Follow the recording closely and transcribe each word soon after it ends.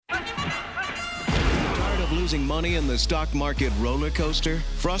losing money in the stock market roller coaster?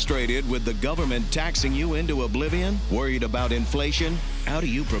 Frustrated with the government taxing you into oblivion? Worried about inflation? How do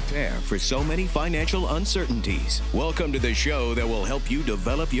you prepare for so many financial uncertainties? Welcome to the show that will help you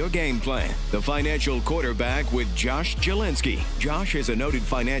develop your game plan. The Financial Quarterback with Josh Jelinski. Josh is a noted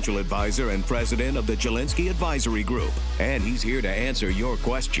financial advisor and president of the Jelinski Advisory Group, and he's here to answer your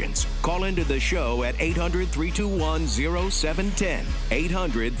questions. Call into the show at 800-321-0710.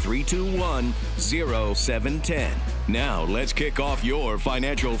 800-321-0710. Now, let's kick off your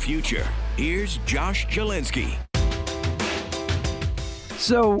financial future. Here's Josh Jelinski.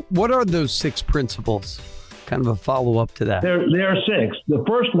 So what are those 6 principles? Kind of a follow-up to that. There are 6. The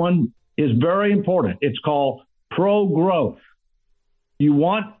first one is very important. It's called pro-growth. You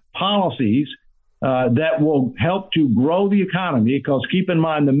want policies that will help to grow the economy, because keep in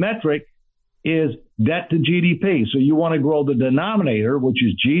mind the metric is debt to GDP. So you want to grow the denominator, which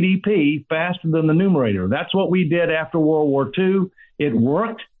is GDP, faster than the numerator. That's what we did after World War II. It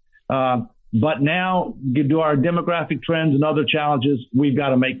worked. But now, due to our demographic trends and other challenges, we've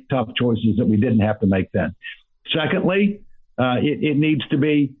got to make tough choices that we didn't have to make then. Secondly, it needs to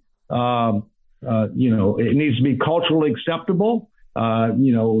be, it needs to be culturally acceptable.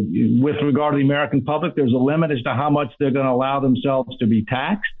 With regard to the American public, there's a limit as to how much they're going to allow themselves to be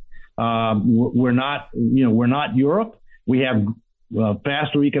taxed. We're not Europe. We have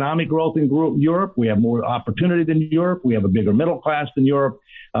faster economic growth in Europe. We have more opportunity than Europe. We have a bigger middle class than Europe,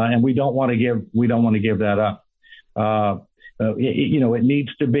 and we don't want to give that up. It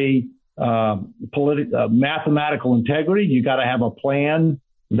needs to be mathematical integrity. You got to have a plan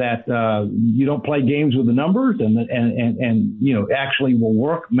that you don't play games with the numbers, and actually will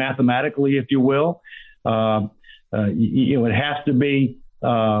work mathematically, if you will. It has to be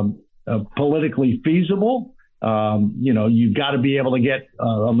politically feasible. You've got to be able to get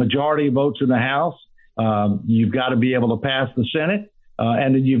a majority of votes in the House. You've got to be able to pass the Senate,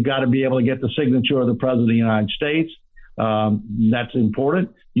 and then you've got to be able to get the signature of the President of the United States. That's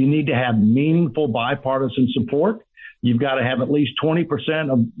important. You need to have meaningful bipartisan support. You've got to have at least 20%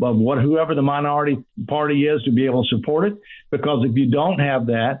 of whoever the minority party is to be able to support it, because if you don't have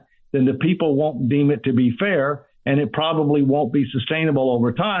that, then the people won't deem it to be fair. And it probably won't be sustainable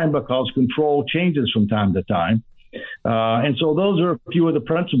over time, because control changes from time to time. And so those are a few of the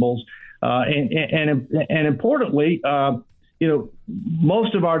principles. And importantly,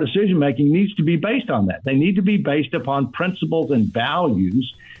 most of our decision making needs to be based on that. They need to be based upon principles and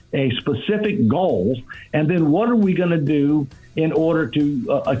values, a specific goal, and then what are we going to do in order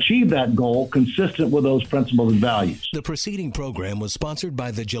to achieve that goal consistent with those principles and values. The preceding program was sponsored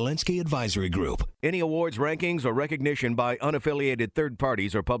by the Jelinski Advisory Group. Any awards, rankings, or recognition by unaffiliated third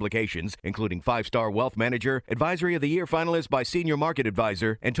parties or publications, including 5-Star Wealth Manager, Advisory of the Year finalist by Senior Market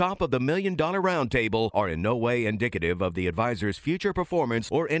Advisor, and Top of the $1 Million Roundtable, are in no way indicative of the advisor's future performance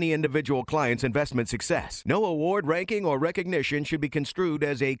or any individual client's investment success. No award, ranking, or recognition should be construed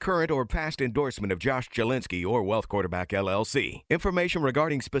as a current or past endorsement of Josh Jelinski or Wealth Quarterback LLC. Information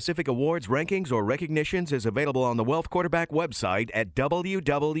regarding specific awards, rankings, or recognitions is available on the Wealth Quarterback website at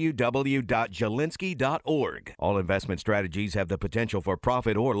www.jelinski.org. All investment strategies have the potential for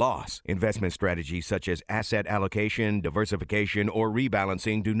profit or loss. Investment strategies such as asset allocation, diversification, or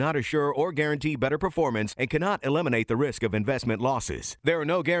rebalancing do not assure or guarantee better performance and cannot eliminate the risk of investment losses. There are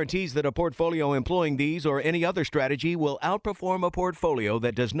no guarantees that a portfolio employing these or any other strategy will outperform a portfolio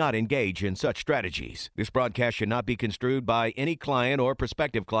that does not engage in such strategies. This broadcast should not be construed by any client or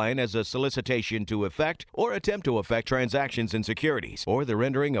prospective client as a solicitation to effect or attempt to effect transactions in securities or the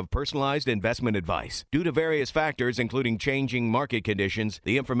rendering of personalized investment advice. Due to various factors, including changing market conditions,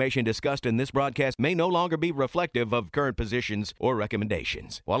 the information discussed in this broadcast may no longer be reflective of current positions or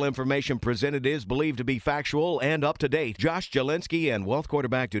recommendations. While information presented is believed to be factual and up to date, Josh Jelinski and Wealth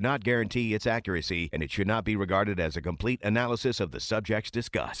Quarterback do not guarantee its accuracy, and it should not be regarded as a complete analysis of the subjects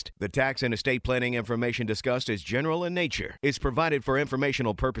discussed. The tax and estate planning information discussed is general in nature, is provided for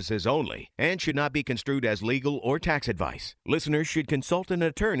informational purposes only, and should not be construed as legal or tax advice. Listeners should consult an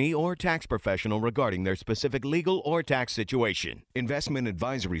attorney or tax professional regarding their specific legal or tax situation. Investment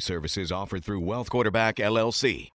advisory services offered through Wealth Quarterback LLC.